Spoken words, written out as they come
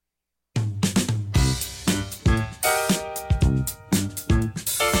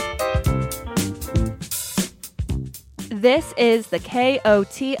This is the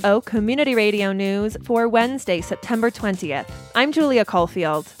KOTO Community Radio News for Wednesday, September 20th. I'm Julia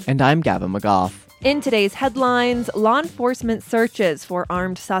Caulfield. And I'm Gavin McGough. In today's headlines, law enforcement searches for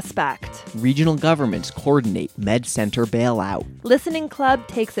armed suspect. Regional governments coordinate Med Center bailout. Listening Club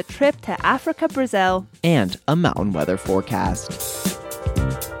takes a trip to Africa Brasil. And a mountain weather forecast.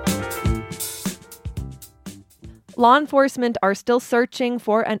 Law enforcement are still searching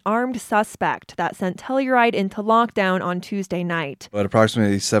for an armed suspect that sent Telluride into lockdown on Tuesday night. At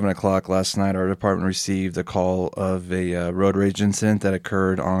approximately 7 o'clock last night, our department received a call of a road rage incident that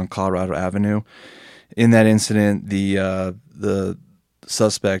occurred on Colorado Avenue. In that incident, the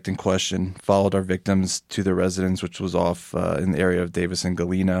suspect in question followed our victims to their residence, which was off in the area of Davis and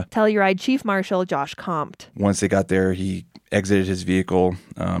Galena. Telluride Chief Marshal Josh Compt. Once they got there, he exited his vehicle,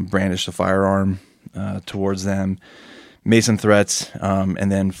 brandished a firearm towards them, made some threats,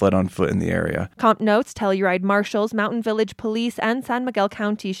 and then fled on foot in the area. Compt notes Telluride marshals, Mountain Village Police, and San Miguel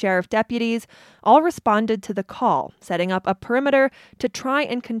County Sheriff deputies all responded to the call, setting up a perimeter to try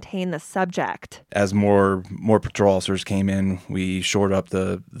and contain the subject. As more patrol officers came in, we shored up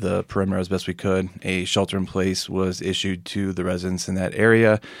the perimeter as best we could. A shelter in place was issued to the residents in that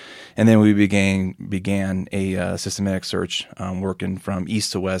area, and then we began a systematic search, working from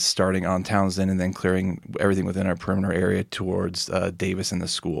east to west, starting on Townsend and then clearing everything within our perimeter area towards Davis and the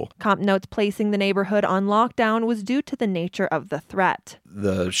school. Compt notes placing the neighborhood on lockdown was due to the nature of the threat.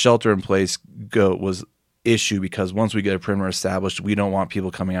 The shelter in place was issued because once we get a perimeter established, we don't want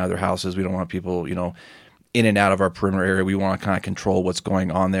people coming out of their houses. We don't want people, in and out of our perimeter area. We want to kind of control what's going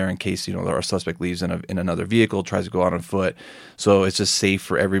on there in case, our suspect leaves in another vehicle, tries to go out on foot. So it's just safe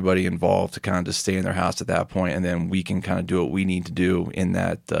for everybody involved to kind of just stay in their house at that point, and then we can kind of do what we need to do in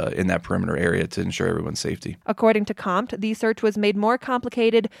that perimeter area to ensure everyone's safety. According to Compt, the search was made more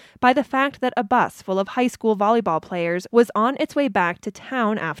complicated by the fact that a bus full of high school volleyball players was on its way back to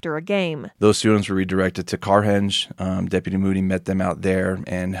town after a game. Those students were redirected to Carhenge. Deputy Moody met them out there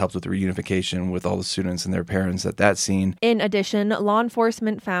and helped with the reunification with all the students and their parents at that scene. In addition, law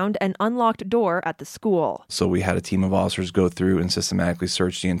enforcement found an unlocked door at the school. So we had a team of officers go through and systematically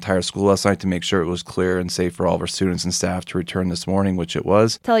search the entire school last night to make sure it was clear and safe for all of our students and staff to return this morning, which it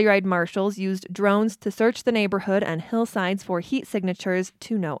was. Telluride marshals used drones to search the neighborhood and hillsides for heat signatures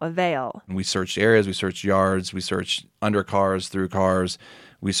to no avail. We searched areas, we searched yards, we searched under cars, through cars.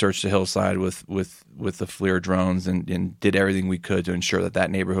 We searched the hillside with the FLIR drones and did everything we could to ensure that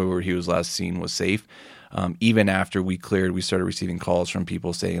neighborhood where he was last seen was safe. Even after we cleared, we started receiving calls from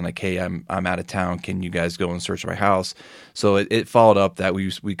people saying like, "Hey, I'm out of town. Can you guys go and search my house?" So it followed up that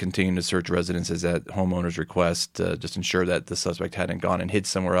we continued to search residences at homeowners' request to just ensure that the suspect hadn't gone and hid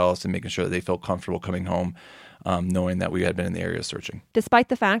somewhere else and making sure that they felt comfortable coming home, knowing that we had been in the area searching. Despite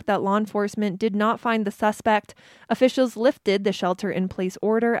the fact that law enforcement did not find the suspect, officials lifted the shelter-in-place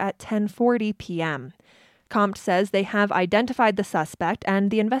order at 10:40 p.m. Compt says they have identified the suspect and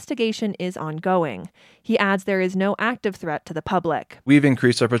the investigation is ongoing. He adds there is no active threat to the public. We've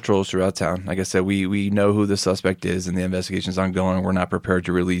increased our patrols throughout town. Like I said, we know who the suspect is and the investigation is ongoing. We're not prepared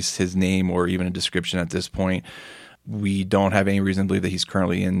to release his name or even a description at this point. We don't have any reason to believe that he's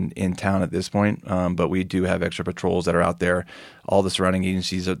currently in town at this point, but we do have extra patrols that are out there. All the surrounding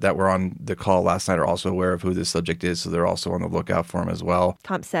agencies that were on the call last night are also aware of who this subject is, so they're also on the lookout for him as well.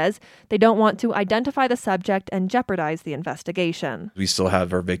 Compt says they don't want to identify the subject and jeopardize the investigation. We still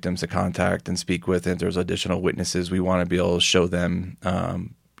have our victims to contact and speak with, and if there's additional witnesses, we want to be able to show them,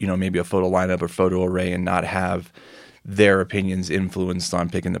 maybe a photo lineup or photo array and not have their opinions influenced on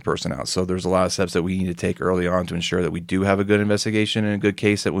picking the person out. So there's a lot of steps that we need to take early on to ensure that we do have a good investigation and a good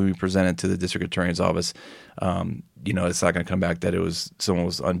case that when we present it to the district attorney's office, it's not going to come back that someone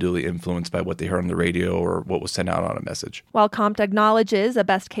was unduly influenced by what they heard on the radio or what was sent out on a message. While Compt acknowledges a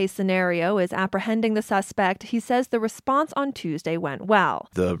best case scenario is apprehending the suspect, he says the response on Tuesday went well.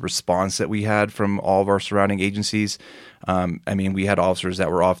 The response that we had from all of our surrounding agencies, we had officers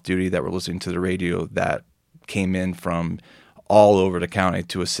that were off duty that were listening to the radio that came in from all over the county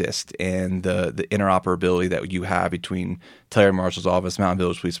to assist, and the interoperability that you have between Telluride Marshal's Office, Mountain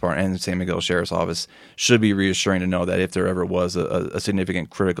Village Police Department, and the San Miguel Sheriff's Office should be reassuring to know that if there ever was a significant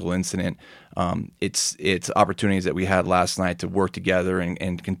critical incident, it's opportunities that we had last night to work together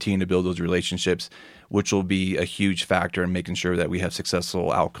and continue to build those relationships, which will be a huge factor in making sure that we have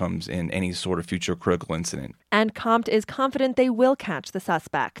successful outcomes in any sort of future critical incident. And Compt is confident they will catch the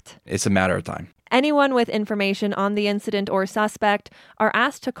suspect. It's a matter of time. Anyone with information on the incident or suspect are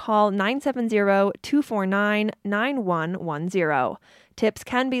asked to call 970-249-9110. Tips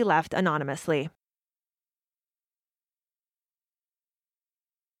can be left anonymously.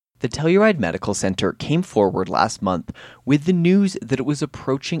 The Telluride Medical Center came forward last month with the news that it was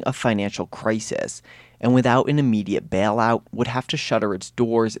approaching a financial crisis and without an immediate bailout would have to shutter its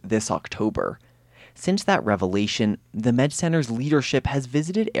doors this October. Since that revelation, the Med Center's leadership has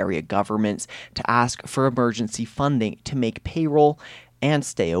visited area governments to ask for emergency funding to make payroll and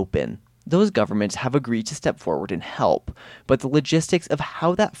stay open. Those governments have agreed to step forward and help, but the logistics of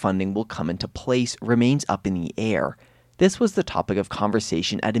how that funding will come into place remains up in the air. This was the topic of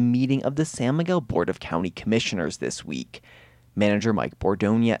conversation at a meeting of the San Miguel Board of County Commissioners this week. Manager Mike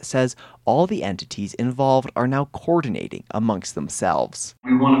Bordonia says all the entities involved are now coordinating amongst themselves.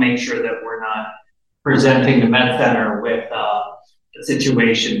 We want to make sure that we're not presenting the Med Center with a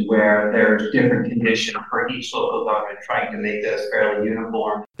situation where there's different conditions for each local government, trying to make this fairly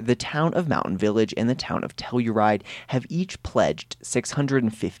uniform. The town of Mountain Village and the town of Telluride have each pledged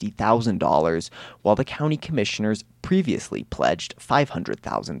 $650,000, while the county commissioners previously pledged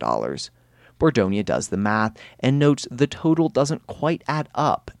 $500,000. Bordonia does the math and notes the total doesn't quite add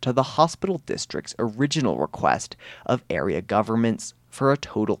up to the hospital district's original request of area governments for a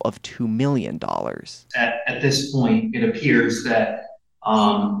total of $2 million. At this point, it appears that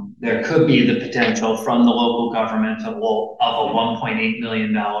there could be the potential from the local government of a $1.8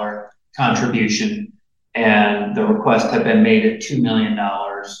 million contribution, and the request had been made at $2 million.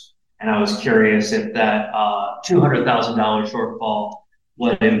 And I was curious if that $200,000 shortfall,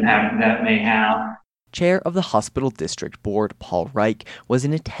 what impact that may have. Chair of the Hospital District Board, Paul Reich, was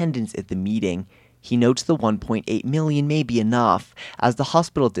in attendance at the meeting. He notes the $1.8 million may be enough, as the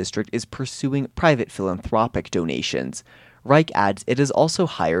hospital district is pursuing private philanthropic donations. Reich adds it has also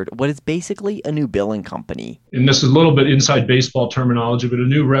hired what is basically a new billing company. And this is a little bit inside baseball terminology, but a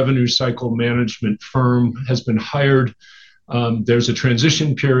new revenue cycle management firm has been hired. There's a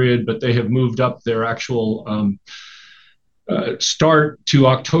transition period, but they have moved up their actual start to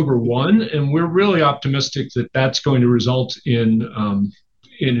October 1, and we're really optimistic that that's going to result in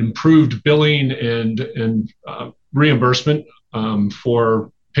improved billing and reimbursement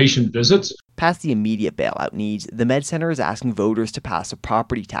for patient visits. Past the immediate bailout needs, the Med Center is asking voters to pass a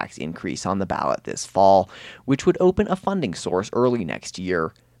property tax increase on the ballot this fall, which would open a funding source early next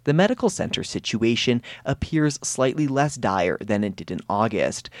year. The medical center situation appears slightly less dire than it did in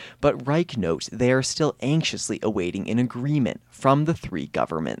August, but Reich notes they are still anxiously awaiting an agreement from the three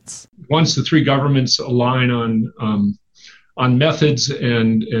governments. Once the three governments align on methods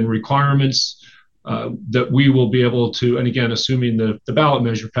and requirements, that we will be able to, and again, assuming the ballot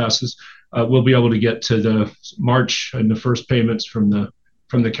measure passes, we'll be able to get to the March and the first payments from the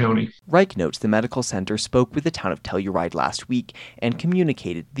county. Reich notes the medical center spoke with the town of Telluride last week and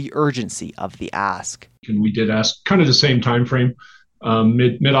communicated the urgency of the ask. And we did ask kind of the same time frame,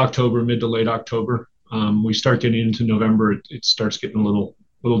 mid-October, mid to late October. We start getting into November, it starts getting a little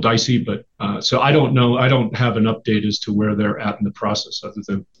dicey, but so I don't know. I don't have an update as to where they're at in the process, other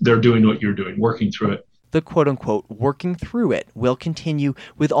than they're doing what you're doing, working through it. The quote-unquote working through it will continue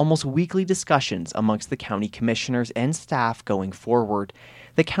with almost weekly discussions amongst the county commissioners and staff going forward.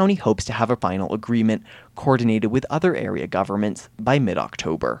 The county hopes to have a final agreement coordinated with other area governments by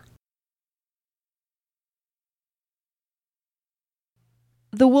mid-October.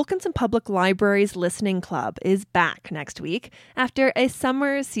 The Wilkinson Public Library's Listening Club is back next week after a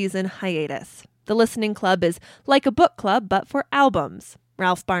summer season hiatus. The Listening Club is like a book club, but for albums.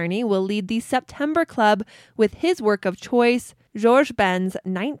 Ralph Barney will lead the September Club with his work of choice, George Ben's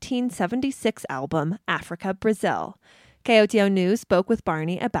 1976 album, Africa Brasil. KOTO News spoke with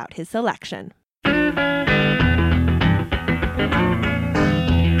Barney about his selection.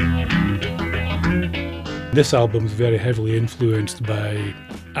 This album is very heavily influenced by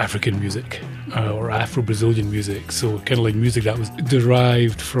African music or Afro-Brazilian music, so kind of like music that was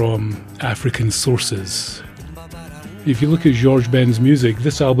derived from African sources. If you look at George Ben's music,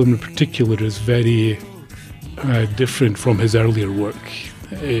 this album in particular is very different from his earlier work.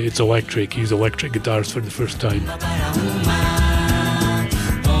 It's electric. He used electric guitars for the first time.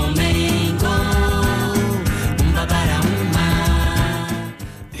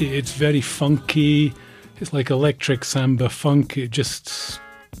 It's very funky. It's like electric samba funk. It just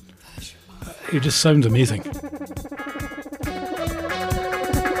sounds amazing.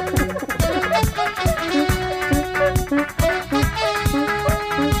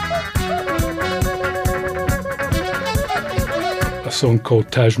 A song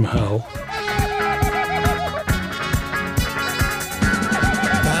called Taj Mahal.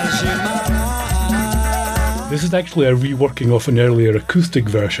 This is actually a reworking of an earlier acoustic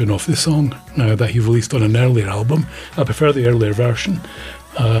version of the song that he released on an earlier album. I prefer the earlier version.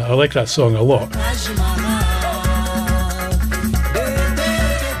 I like that song a lot.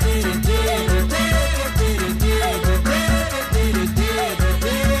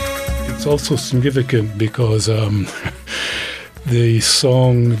 also significant because the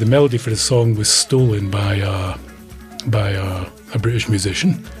melody for the song was stolen by a British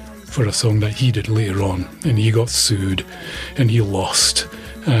musician for a song that he did later on, and he got sued and he lost,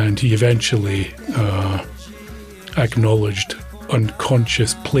 and he eventually acknowledged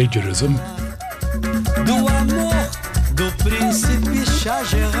unconscious plagiarism. Do amor do príncipe Shah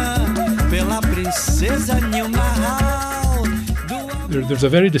Jahan pela princesa Nilmahal. There's a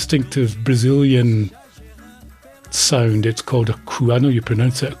very distinctive Brazilian sound. It's called a I know you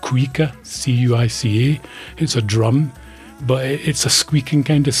pronounce it a cuica, C-U-I-C-A. It's a drum, but it's a squeaking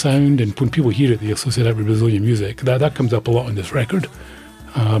kind of sound, and when people hear it, they associate that with Brazilian music. That comes up a lot on this record.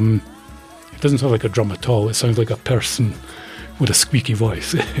 It doesn't sound like a drum at all. It sounds like a person with a squeaky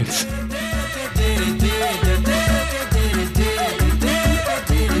voice.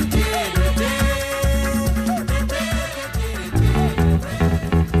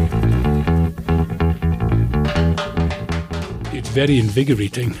 It's very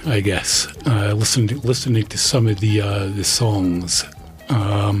invigorating, I guess, listening to some of the songs.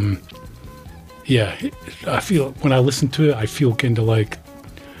 I feel, when I listen to it, I feel kind of like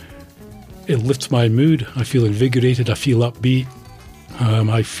it lifts my mood. I feel invigorated. I feel upbeat.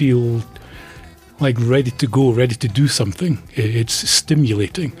 I feel like ready to go, ready to do something. It's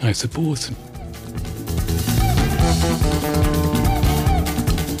stimulating, I suppose.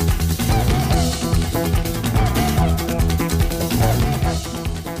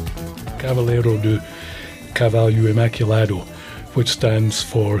 Cavaleiro do Cavalo Imaculado, which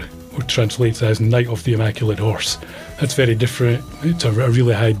translates as Knight of the Immaculate Horse. That's very different. It's a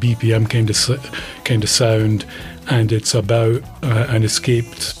really high BPM kind of sound, and it's about an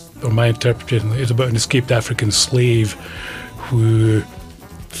escaped, or my interpretation, it's about an escaped African slave who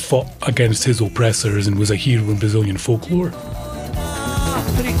fought against his oppressors and was a hero in Brazilian folklore.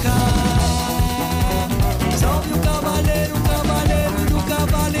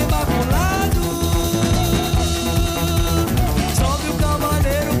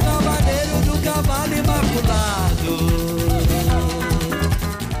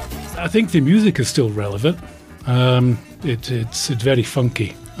 I think the music is still relevant. It's very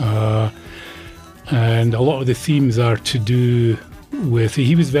funky, and a lot of the themes are to do with.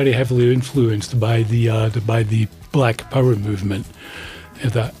 He was very heavily influenced by the Black Power movement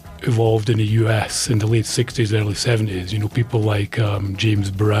that evolved in the U.S. in the late '60s, early '70s. You know, people like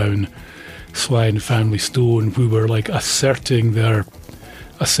James Brown, Sly and the Family Stone, who were like asserting their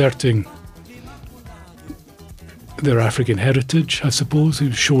African heritage, I suppose,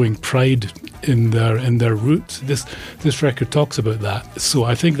 showing pride in their roots. This record talks about that. So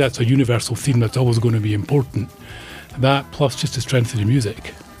I think that's a universal theme that's always going to be important. That, plus just the strength of the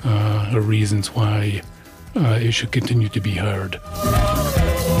music, are reasons why it should continue to be heard.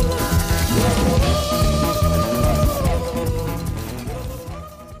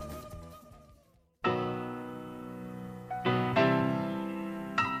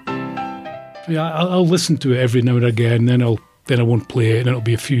 Yeah, I'll listen to it every now and again, then I won't play it, and it'll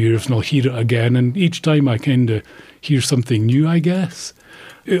be a few years and I'll hear it again, and each time I kind of hear something new, I guess.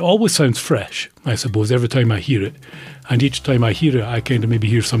 It always sounds fresh, I suppose, every time I hear it, and each time I hear it, I kind of maybe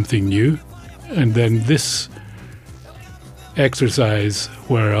hear something new, and then this exercise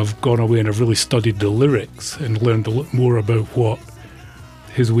where I've gone away and I've really studied the lyrics and learned a lot more about what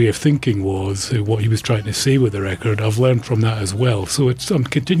his way of thinking was, what he was trying to say with the record, I've learned from that as well. So I'm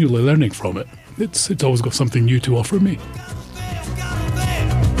continually learning from it. It's always got something new to offer me.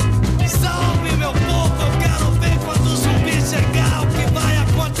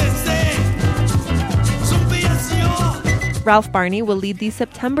 Ralph Barney will lead the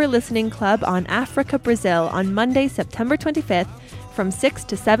September Listening Club on Africa Brasil on Monday, September 25th from 6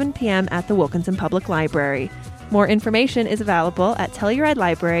 to 7 p.m. at the Wilkinson Public Library. More information is available at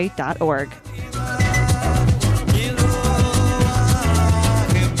telluride.library.org.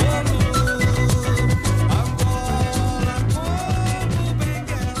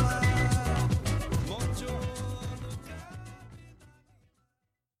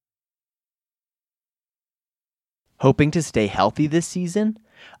 Hoping to stay healthy this season?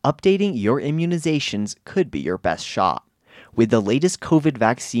 Updating your immunizations could be your best shot. With the latest COVID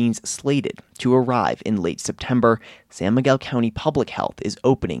vaccines slated to arrive in late September, San Miguel County Public Health is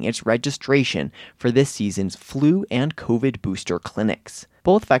opening its registration for this season's flu and COVID booster clinics.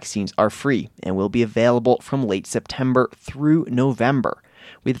 Both vaccines are free and will be available from late September through November,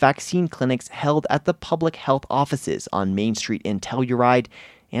 with vaccine clinics held at the public health offices on Main Street in Telluride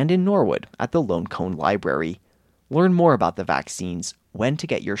and in Norwood at the Lone Cone Library. Learn more about the vaccines, when to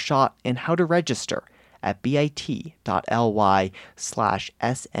get your shot, and how to register at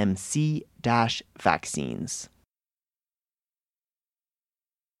bit.ly/smc-vaccines.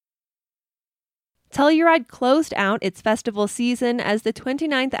 Telluride closed out its festival season as the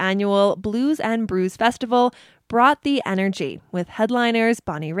 29th annual Blues and Brews Festival brought the energy, with headliners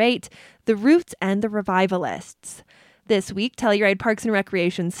Bonnie Raitt, The Roots, and The Revivalists. This week, Telluride Parks and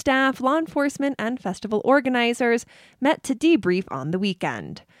Recreation staff, law enforcement, and festival organizers met to debrief on the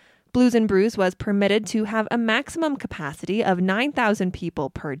weekend. Blues and Brews was permitted to have a maximum capacity of 9,000 people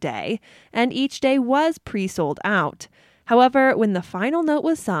per day, and each day was pre-sold out. However, when the final note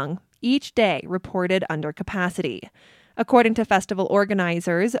was sung, each day reported under capacity. According to festival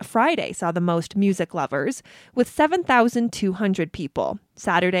organizers, Friday saw the most music lovers, with 7,200 people.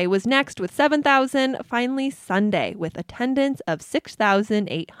 Saturday was next with 7,000, finally Sunday with attendance of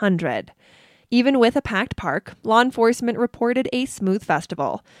 6,800. Even with a packed park, law enforcement reported a smooth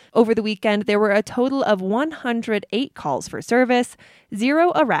festival. Over the weekend, there were a total of 108 calls for service,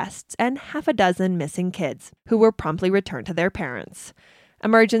 0 arrests, and half a dozen missing kids, who were promptly returned to their parents.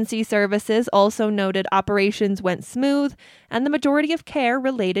 Emergency services also noted operations went smooth, and the majority of care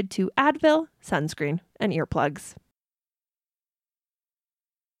related to Advil, sunscreen, and earplugs.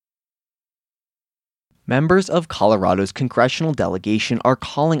 Members of Colorado's congressional delegation are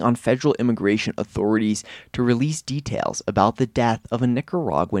calling on federal immigration authorities to release details about the death of a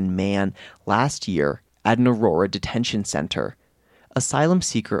Nicaraguan man last year at an Aurora detention center. Asylum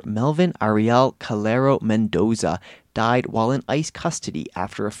seeker Melvin Ariel Calero Mendoza died while in ICE custody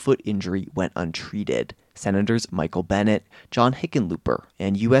after a foot injury went untreated. Senators Michael Bennet, John Hickenlooper,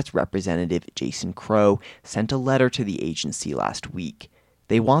 and U.S. Representative Jason Crow sent a letter to the agency last week.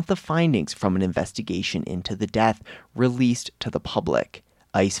 They want the findings from an investigation into the death released to the public.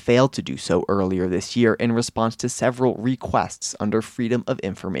 ICE failed to do so earlier this year in response to several requests under Freedom of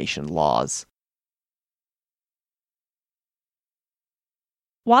Information laws.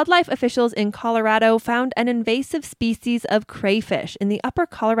 Wildlife officials in Colorado found an invasive species of crayfish in the upper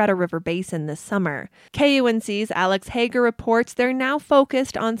Colorado River Basin this summer. KUNC's Alex Hager reports they're now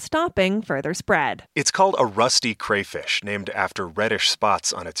focused on stopping further spread. It's called a rusty crayfish, named after reddish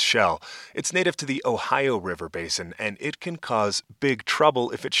spots on its shell. It's native to the Ohio River Basin, and it can cause big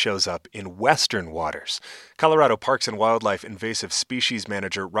trouble if it shows up in western waters. Colorado Parks and Wildlife Invasive Species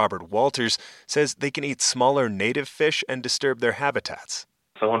Manager Robert Walters says they can eat smaller native fish and disturb their habitats.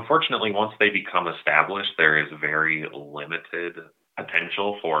 So unfortunately, once they become established, there is very limited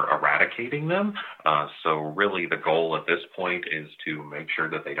potential for eradicating them. So really the goal at this point is to make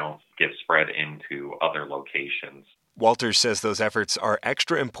sure that they don't get spread into other locations. Walters says those efforts are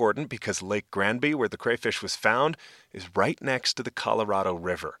extra important because Lake Granby, where the crayfish was found, is right next to the Colorado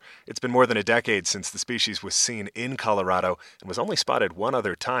River. It's been more than a decade since the species was seen in Colorado and was only spotted one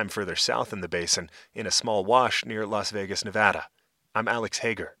other time further south in the basin in a small wash near Las Vegas, Nevada. I'm Alex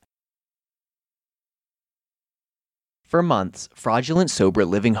Hager. For months, fraudulent sober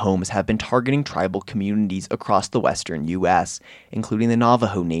living homes have been targeting tribal communities across the western U.S., including the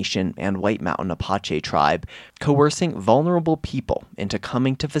Navajo Nation and White Mountain Apache tribe, coercing vulnerable people into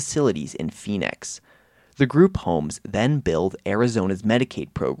coming to facilities in Phoenix. The group homes then billed Arizona's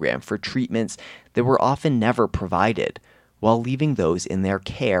Medicaid program for treatments that were often never provided, while leaving those in their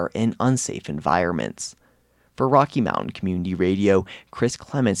care in unsafe environments. For Rocky Mountain Community Radio, Chris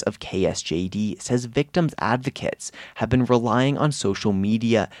Clements of KSJD says victims' advocates have been relying on social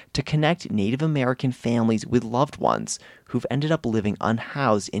media to connect Native American families with loved ones who've ended up living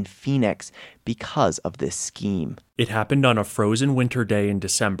unhoused in Phoenix because of this scheme. It happened on a frozen winter day in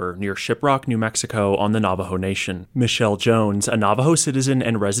December near Shiprock, New Mexico on the Navajo Nation. Michelle Jones, a Navajo citizen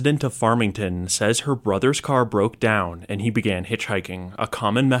and resident of Farmington, says her brother's car broke down and he began hitchhiking, a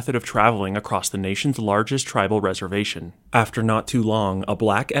common method of traveling across the nation's largest tribal reservation. After not too long, a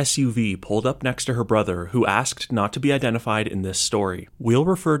black SUV pulled up next to her brother, who asked not to be identified in this story. We'll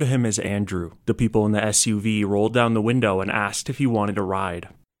refer to him as Andrew. The people in the SUV rolled down the window and asked if he wanted a ride.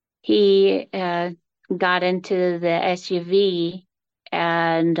 He got into the SUV,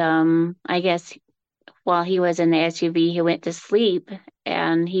 and I guess while he was in the SUV, he went to sleep,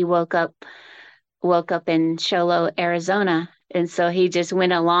 and he woke up in Show Low, Arizona, and so he just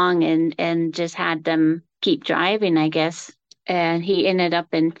went along and just had them keep driving, I guess, and he ended up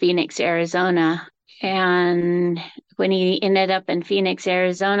in Phoenix, Arizona. And when he ended up in Phoenix,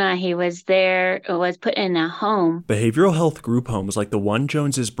 Arizona, he was put in a home. Behavioral health group homes like the one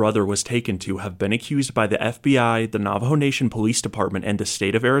Jones's brother was taken to have been accused by the FBI, the Navajo Nation Police Department, and the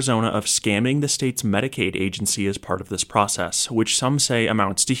state of Arizona of scamming the state's Medicaid agency as part of this process, which some say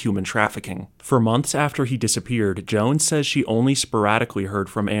amounts to human trafficking. For months after he disappeared, Jones says she only sporadically heard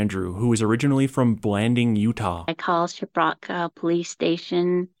from Andrew, who was originally from Blanding, Utah. I called Shiprock Police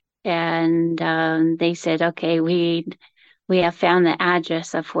Station, and they said, okay, we have found the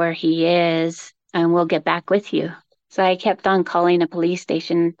address of where he is, and we'll get back with you. So I kept on calling the police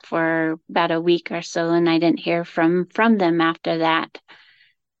station for about a week or so, and I didn't hear from them after that.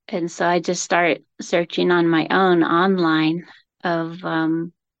 And so I just started searching on my own online of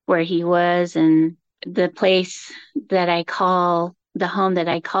where he was, and the place that I call, the home that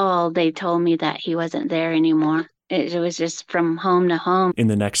I called, they told me that he wasn't there anymore. It was just from home to home. In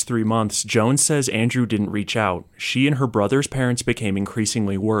the next 3 months, Jones says Andrew didn't reach out. She and her brother's parents became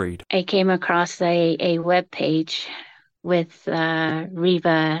increasingly worried. I came across a web page with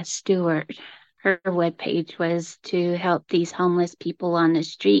Reva Stewart. Her web page was to help these homeless people on the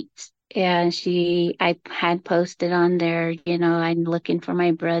streets. And I had posted on there, I'm looking for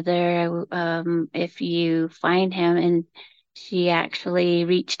my brother. If you find him, and she actually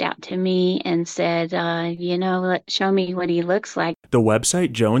reached out to me and said, show me what he looks like. The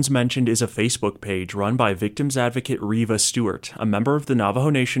website Jones mentioned is a Facebook page run by victims advocate Reva Stewart, a member of the Navajo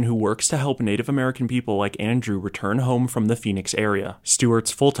Nation who works to help Native American people like Andrew return home from the Phoenix area.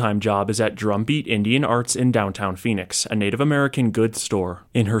 Stewart's full-time job is at Drumbeat Indian Arts in downtown Phoenix, a Native American goods store.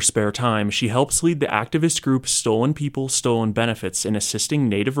 In her spare time, she helps lead the activist group Stolen People, Stolen Benefits in assisting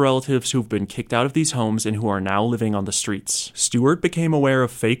Native relatives who've been kicked out of these homes and who are now living on the streets. Stewart became aware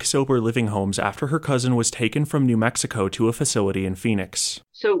of fake sober living homes after her cousin was taken from New Mexico to a facility in Phoenix.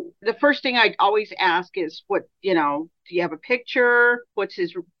 So the first thing I always ask is do you have a picture? What's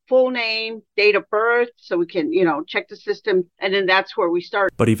his full name, date of birth, so we can, check the system. And then that's where we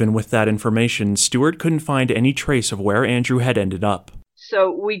start. But even with that information, Stewart couldn't find any trace of where Andrew had ended up.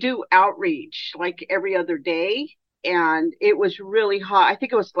 So we do outreach like every other day. And it was really hot. I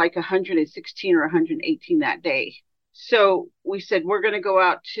think it was like 116 or 118 that day. So we said, we're going to go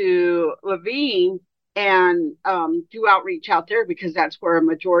out to Levine and do outreach out there because that's where a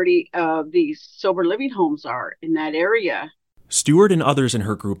majority of these sober living homes are in that area. Stewart and others in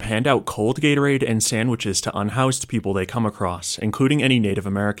her group hand out cold Gatorade and sandwiches to unhoused people they come across, including any Native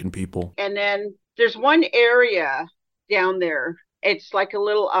American people. And then there's one area down there. It's like a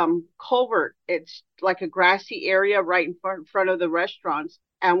little culvert. It's like a grassy area right in front of the restaurants.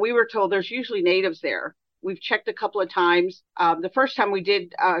 And we were told there's usually natives there. We've checked a couple of times. The first time we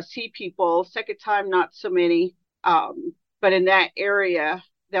did see people, second time not so many. But in that area,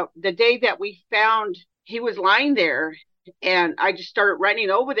 the day that we found, he was lying there, and I just started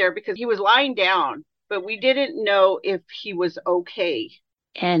running over there because he was lying down, but we didn't know if he was okay.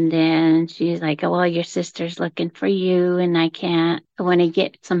 And then she's like, oh, well, your sister's looking for you, and I want to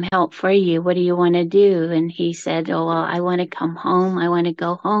get some help for you. What do you want to do? And he said, oh, well, I want to come home. I want to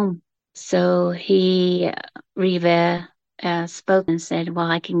go home. So Reva spoke and said, well,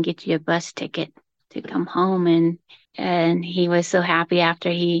 I can get you a bus ticket to come home. And he was so happy after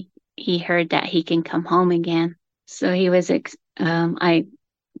he heard that he can come home again. So he was, I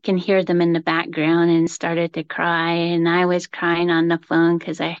can hear them in the background, and started to cry. And I was crying on the phone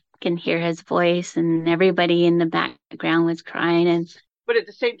because I can hear his voice, and everybody in the background was crying. But at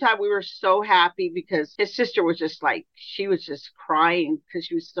the same time, we were so happy because his sister was just she was just crying because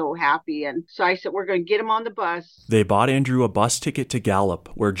she was so happy. And so I said, we're going to get him on the bus. They bought Andrew a bus ticket to Gallup,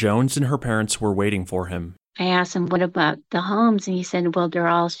 where Jones and her parents were waiting for him. I asked him, what about the homes? And he said, well, they're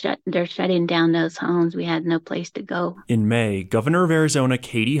all they're shutting down those homes. We had no place to go. In May, Governor of Arizona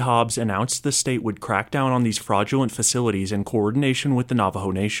Katie Hobbs announced the state would crack down on these fraudulent facilities in coordination with the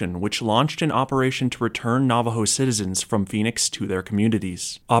Navajo Nation, which launched an operation to return Navajo citizens from Phoenix to their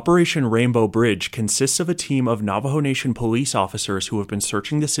communities. Operation Rainbow Bridge consists of a team of Navajo Nation police officers who have been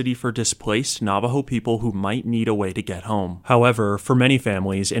searching the city for displaced Navajo people who might need a way to get home. However, for many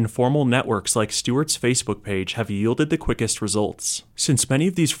families, informal networks like Stewart's Facebook page have yielded the quickest results. Since many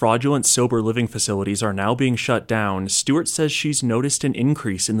of these fraudulent sober living facilities are now being shut down, Stewart says she's noticed an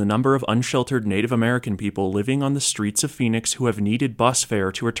increase in the number of unsheltered Native American people living on the streets of Phoenix who have needed bus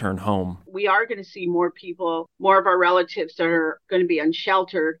fare to return home. We are going to see more people, more of our relatives that are going to be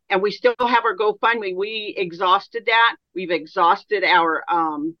unsheltered, and we still have our GoFundMe. We exhausted that. We've exhausted our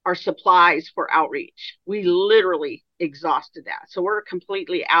supplies for outreach. We literally exhausted that. So we're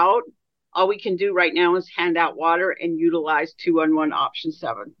completely out. All we can do right now is hand out water and utilize 211 option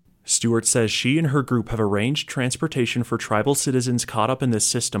 7. Stewart says she and her group have arranged transportation for tribal citizens caught up in this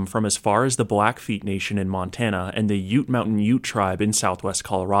system from as far as the Blackfeet Nation in Montana and the Ute Mountain Ute tribe in southwest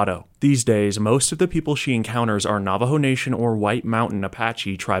Colorado. These days, most of the people she encounters are Navajo Nation or White Mountain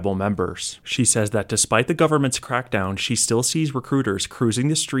Apache tribal members. She says that despite the government's crackdown, she still sees recruiters cruising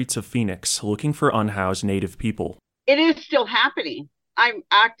the streets of Phoenix looking for unhoused Native people. It is still happening. I'm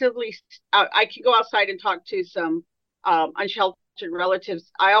actively, I can go outside and talk to some unsheltered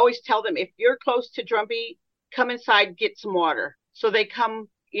relatives. I always tell them, if you're close to Drumbeat, come inside, get some water. So they come,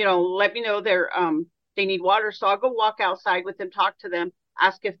 let me know they need water. So I'll go walk outside with them, talk to them,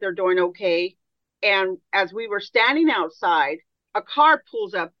 ask if they're doing okay. And as we were standing outside, a car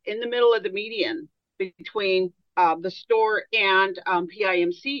pulls up in the middle of the median between the store and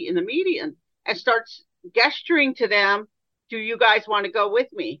PIMC in the median and starts gesturing to them, do you guys want to go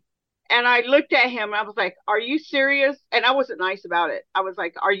with me? And I looked at him and I was like, are you serious? And I wasn't nice about it. I was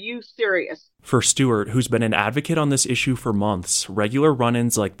like, are you serious? For Stewart, who's been an advocate on this issue for months, regular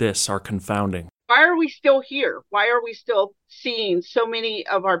run-ins like this are confounding. Why are we still here? Why are we still seeing so many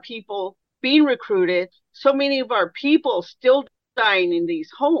of our people being recruited? So many of our people still dying in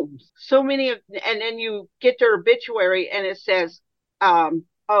these homes. And then you get their obituary and it says,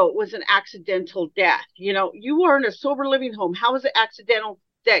 it was an accidental death. You are in a sober living home. How is it accidental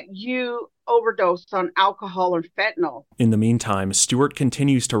that you overdosed on alcohol or fentanyl? In the meantime, Stewart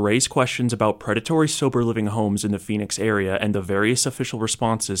continues to raise questions about predatory sober living homes in the Phoenix area and the various official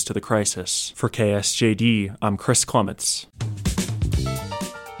responses to the crisis. For KSJD, I'm Chris Clements.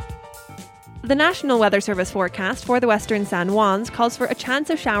 The National Weather Service forecast for the western San Juans calls for a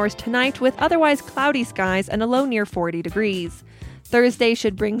chance of showers tonight with otherwise cloudy skies and a low near 40 degrees. Thursday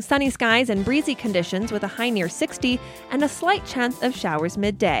should bring sunny skies and breezy conditions with a high near 60 and a slight chance of showers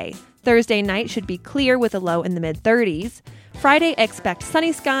midday. Thursday night should be clear with a low in the mid-30s. Friday, expect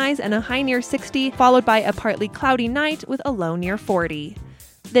sunny skies and a high near 60, followed by a partly cloudy night with a low near 40.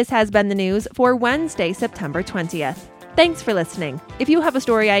 This has been the news for Wednesday, September 20th. Thanks for listening. If you have a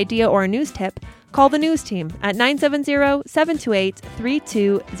story idea or a news tip, call the news team at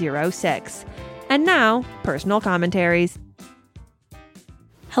 970-728-3206. And now, personal commentaries.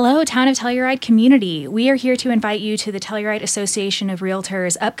 Hello, Town of Telluride community. We are here to invite you to the Telluride Association of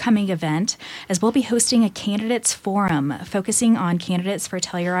Realtors upcoming event, as we'll be hosting a candidates forum focusing on candidates for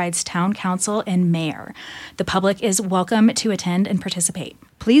Telluride's town council and mayor. The public is welcome to attend and participate.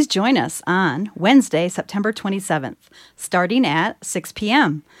 Please join us on Wednesday, September 27th, starting at 6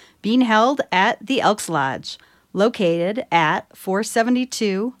 p.m., being held at the Elks Lodge, located at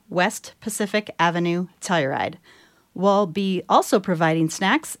 472 West Pacific Avenue, Telluride. We'll be also providing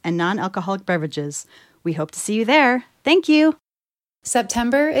snacks and non-alcoholic beverages. We hope to see you there. Thank you.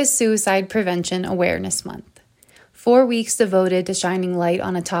 September is Suicide Prevention Awareness Month. 4 weeks devoted to shining light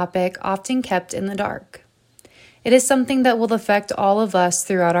on a topic often kept in the dark. It is something that will affect all of us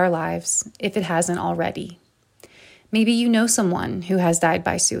throughout our lives, if it hasn't already. Maybe you know someone who has died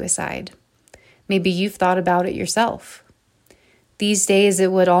by suicide. Maybe you've thought about it yourself. These days,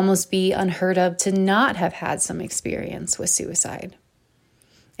 it would almost be unheard of to not have had some experience with suicide.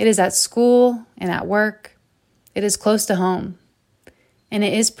 It is at school and at work. It is close to home. And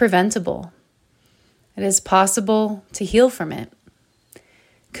it is preventable. It is possible to heal from it.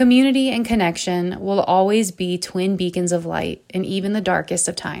 Community and connection will always be twin beacons of light in even the darkest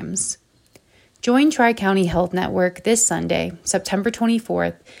of times. Join Tri-County Health Network this Sunday, September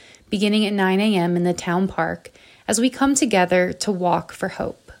 24th, beginning at 9 a.m. in the town park, as we come together to walk for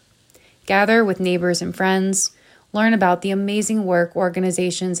hope. Gather with neighbors and friends, learn about the amazing work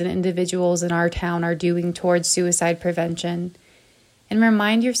organizations and individuals in our town are doing towards suicide prevention, and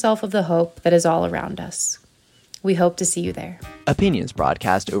remind yourself of the hope that is all around us. We hope to see you there. Opinions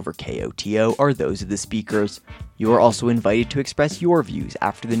broadcast over KOTO are those of the speakers. You are also invited to express your views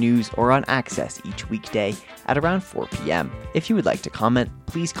after the news or on Access each weekday at around 4 p.m. If you would like to comment,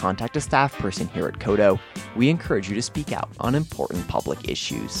 please contact a staff person here at KOTO. We encourage you to speak out on important public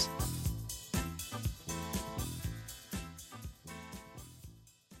issues.